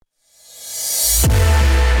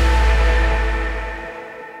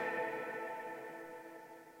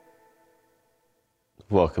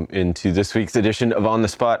Welcome into this week's edition of On the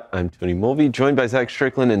Spot. I'm Tony Mulvey, joined by Zach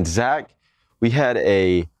Strickland. And Zach, we had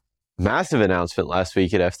a massive announcement last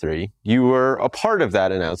week at F3. You were a part of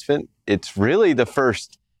that announcement. It's really the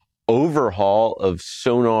first overhaul of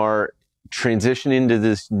SONAR transitioning to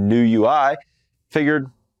this new UI.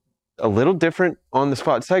 Figured a little different on the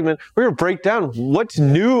spot segment. We're going to break down what's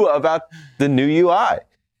new about the new UI.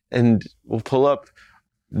 And we'll pull up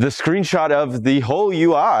the screenshot of the whole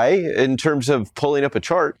UI in terms of pulling up a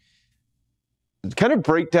chart. Kind of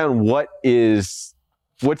break down what's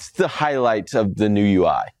the highlights of the new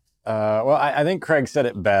UI. Well, I think Craig said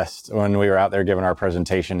it best when we were out there giving our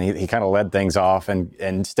presentation. He kind of led things off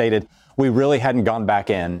and stated we really hadn't gone back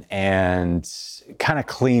in and kind of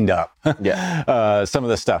cleaned up some of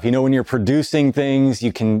the stuff. You know, when you're producing things,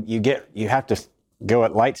 you have to go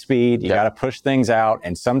at light speed. You got to push things out,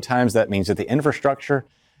 and sometimes that means that the infrastructure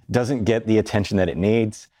doesn't get the attention that it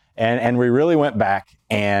needs. And we really went back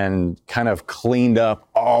and kind of cleaned up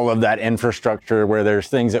all of that infrastructure where there's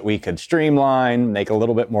things that we could streamline, make a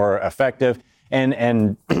little bit more effective.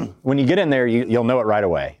 And when you get in there, you'll know it right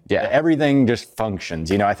away. Yeah. Everything just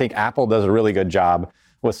functions. You know, I think Apple does a really good job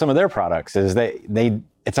with some of their products is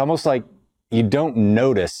it's almost like you don't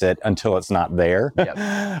notice it until it's not there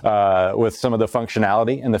with some of the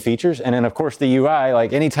functionality and the features. And then, of course, the UI,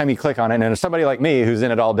 like anytime you click on it, and somebody like me who's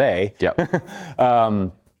in it all day,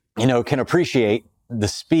 can appreciate the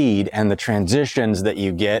speed and the transitions that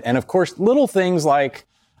you get. And, of course, little things like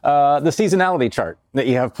the seasonality chart that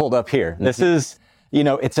you have pulled up here. Mm-hmm. This is,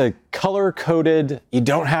 it's a color-coded. You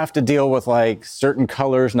don't have to deal with like certain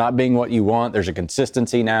colors not being what you want. There's a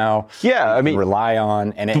consistency now. Yeah, I mean, rely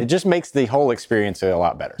on, and it just makes the whole experience a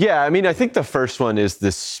lot better. Yeah, I mean, I think the first one is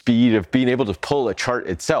the speed of being able to pull a chart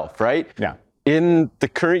itself, right? Yeah. In the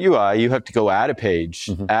current UI, you have to go add a page,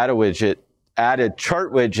 add a widget, add a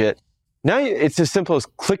chart widget. Now it's as simple as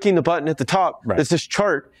clicking the button at the top. Right. There's this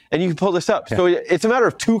chart, and you can pull this up. Yeah. So it's a matter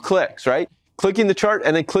of 2 clicks, right? Clicking the chart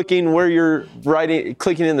and then clicking where you're writing,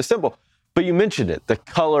 clicking in the symbol. But you mentioned it, the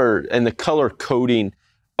color and the color coding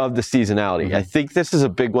of the seasonality. Mm-hmm. I think this is a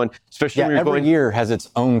big one, especially when you're every year has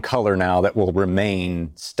its own color now that will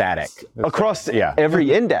remain static across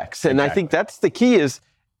every index. And I think that's the key is,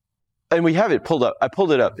 and we have it pulled up. I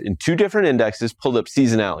pulled it up in 2 different indexes, pulled up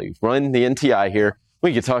seasonality. Run the NTI here.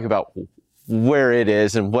 We could talk about where it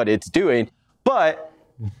is and what it's doing. But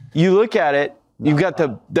you look at it, you've got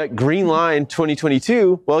that green line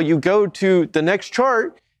 2022. Well, you go to the next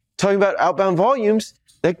chart talking about outbound volumes.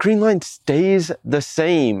 That green line stays the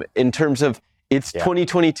same in terms of it's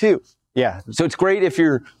 2022. Yeah. So it's great if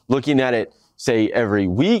you're looking at it, say, every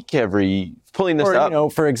week, pulling this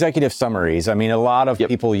up. For executive summaries. I mean, a lot of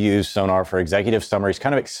people use SONAR for executive summaries,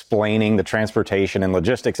 kind of explaining the transportation and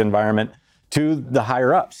logistics environment to the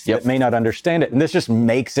higher ups that may not understand it. And this just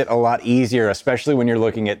makes it a lot easier, especially when you're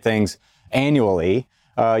looking at things annually.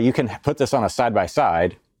 You can put this on a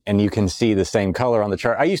side-by-side and you can see the same color on the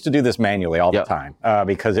chart. I used to do this manually all the time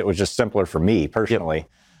because it was just simpler for me personally.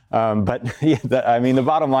 But the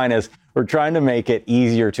bottom line is we're trying to make it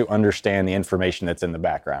easier to understand the information that's in the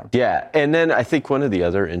background. Yeah. And then I think one of the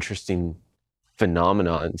other interesting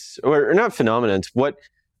phenomenons, or not phenomenons, what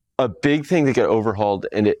a big thing that got overhauled,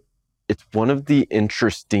 and it's one of the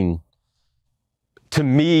interesting, to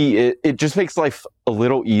me, it just makes life a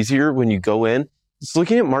little easier when you go in. Just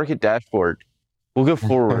looking at market dashboard, we'll go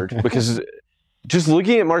forward because just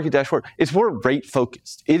looking at market dashboard, it's more rate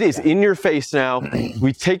focused. It is in your face now.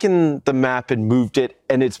 We've taken the map and moved it,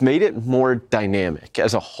 and it's made it more dynamic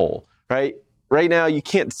as a whole, right? Right now, you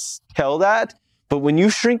can't tell that, but when you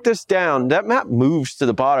shrink this down, that map moves to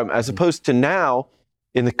the bottom as opposed to now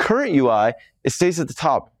in the current UI, it stays at the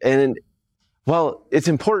top. And while it's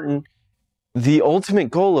important, the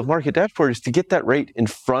ultimate goal of market dashboard is to get that rate in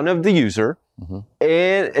front of the user. Mm-hmm.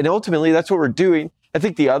 And ultimately, that's what we're doing. I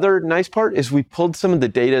think the other nice part is we pulled some of the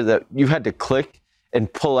data that you had to click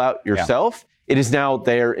and pull out yourself. It is now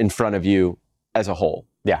there in front of you as a whole.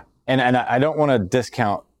 Yeah. And I don't want to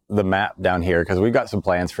discount the map down here because we've got some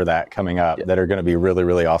plans for that coming up that are going to be really,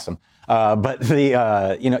 really awesome. But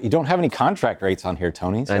you don't have any contract rates on here,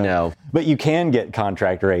 Tony. I know. But you can get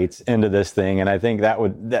contract rates into this thing. And I think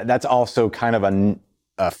that's also kind of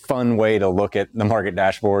a fun way to look at the market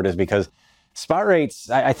dashboard is because spot rates,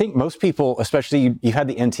 I think most people, especially you had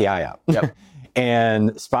the NTI out. Yep.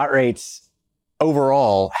 And spot rates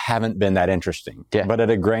overall haven't been that interesting. Yeah. But at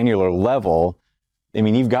a granular level, I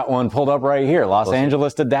mean, you've got one pulled up right here, Los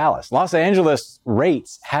Angeles to Dallas. Los Angeles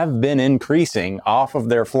rates have been increasing off of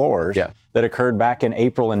their floors that occurred back in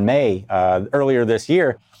April and May earlier this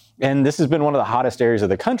year. And this has been one of the hottest areas of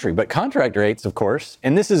the country. But contract rates, of course,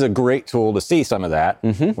 and this is a great tool to see some of that.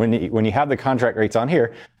 When you have the contract rates on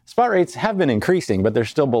here, spot rates have been increasing, but they're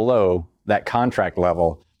still below that contract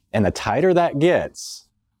level. And the tighter that gets,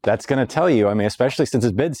 that's going to tell you, I mean, especially since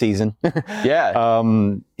it's bid season.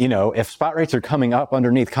 If spot rates are coming up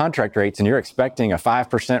underneath contract rates and you're expecting a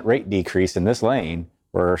 5% rate decrease in this lane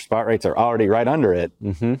where spot rates are already right under it,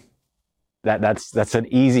 that's an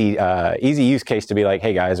easy use case to be like,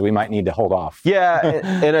 hey guys, we might need to hold off. Yeah,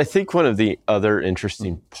 and I think one of the other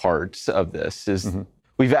interesting parts of this is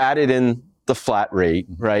we've added in the flat rate,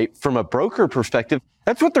 right? From a broker perspective,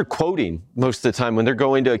 that's what they're quoting most of the time when they're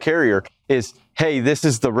going to a carrier is, hey, this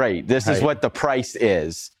is the rate. This is what the price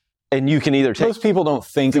is. And you can either take... Most people don't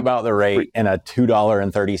think about the rate in a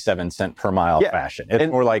 $2.37 per mile fashion.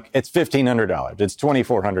 It's more like, it's $1,500. It's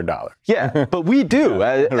 $2,400. Yeah, but we do.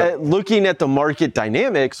 Looking at the market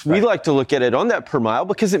dynamics, we like to look at it on that per mile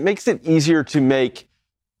because it makes it easier to make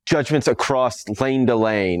judgments across lane to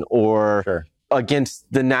lane or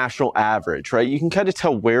against the national average, right? You can kind of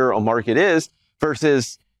tell where a market is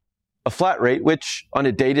versus a flat rate, which on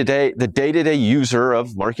a day-to-day, the day-to-day user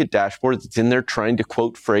of market dashboard that's in there trying to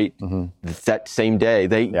quote freight that same day,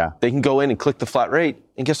 they can go in and click the flat rate,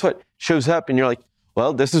 and guess what? Shows up, and you're like,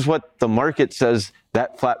 well, this is what the market says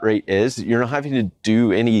that flat rate is. You're not having to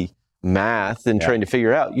do any math and trying to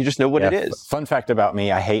figure out. You just know what it is. Fun fact about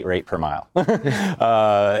me, I hate rate per mile.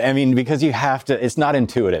 I mean, because you have to, it's not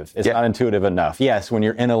intuitive. It's not intuitive enough. Yes, when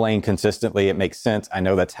you're in a lane consistently, it makes sense. I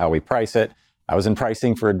know that's how we price it. I was in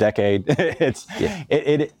pricing for a decade.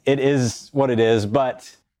 It is what it is,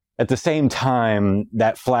 but at the same time,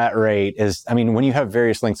 that flat rate is, I mean, when you have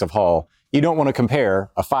various lengths of haul, you don't want to compare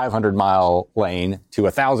a 500-mile lane to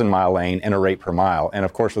a 1,000-mile lane in a rate per mile. And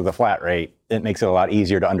of course, with a flat rate, it makes it a lot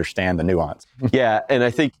easier to understand the nuance. Yeah, and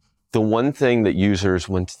I think the one thing that users,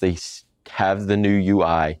 once they have the new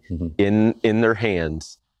UI in their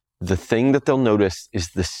hands, the thing that they'll notice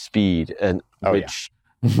is the speed and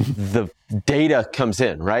the data comes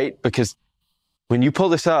in, right? Because when you pull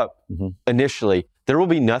this up initially, there will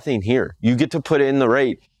be nothing here. You get to put in the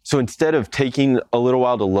rate. So instead of taking a little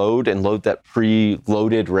while to load that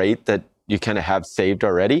pre-loaded rate that you kind of have saved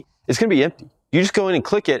already, it's going to be empty. You just go in and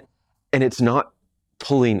click it, and it's not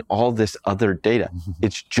pulling all this other data.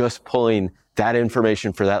 It's just pulling that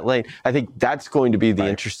information for that lane. I think that's going to be the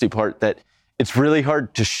interesting part, that it's really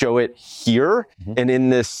hard to show it here and in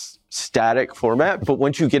this static format, but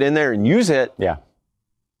once you get in there and use it,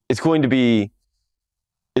 it's going to be,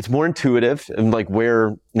 it's more intuitive and like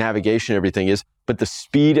where navigation, everything is, but the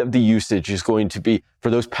speed of the usage is going to be, for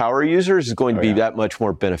those power users, is going to be that much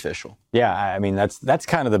more beneficial. Yeah, I mean, that's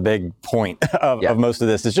kind of the big point of most of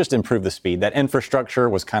this, is just improve the speed. That infrastructure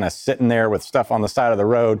was kind of sitting there with stuff on the side of the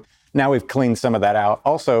road. Now we've cleaned some of that out.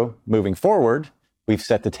 Also, moving forward, we've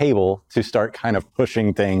set the table to start kind of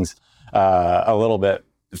pushing things a little bit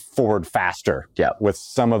forward faster with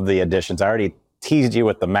some of the additions. I already teased you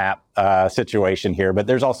with the map situation here, but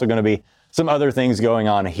there's also going to be some other things going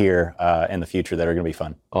on here in the future that are going to be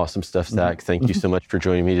fun. Awesome stuff, Zach. Thank you so much for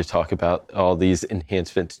joining me to talk about all these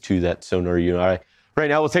enhancements to that SONAR UI. Right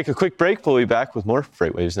now, we'll take a quick break. We'll be back with more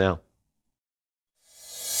FreightWaves Now.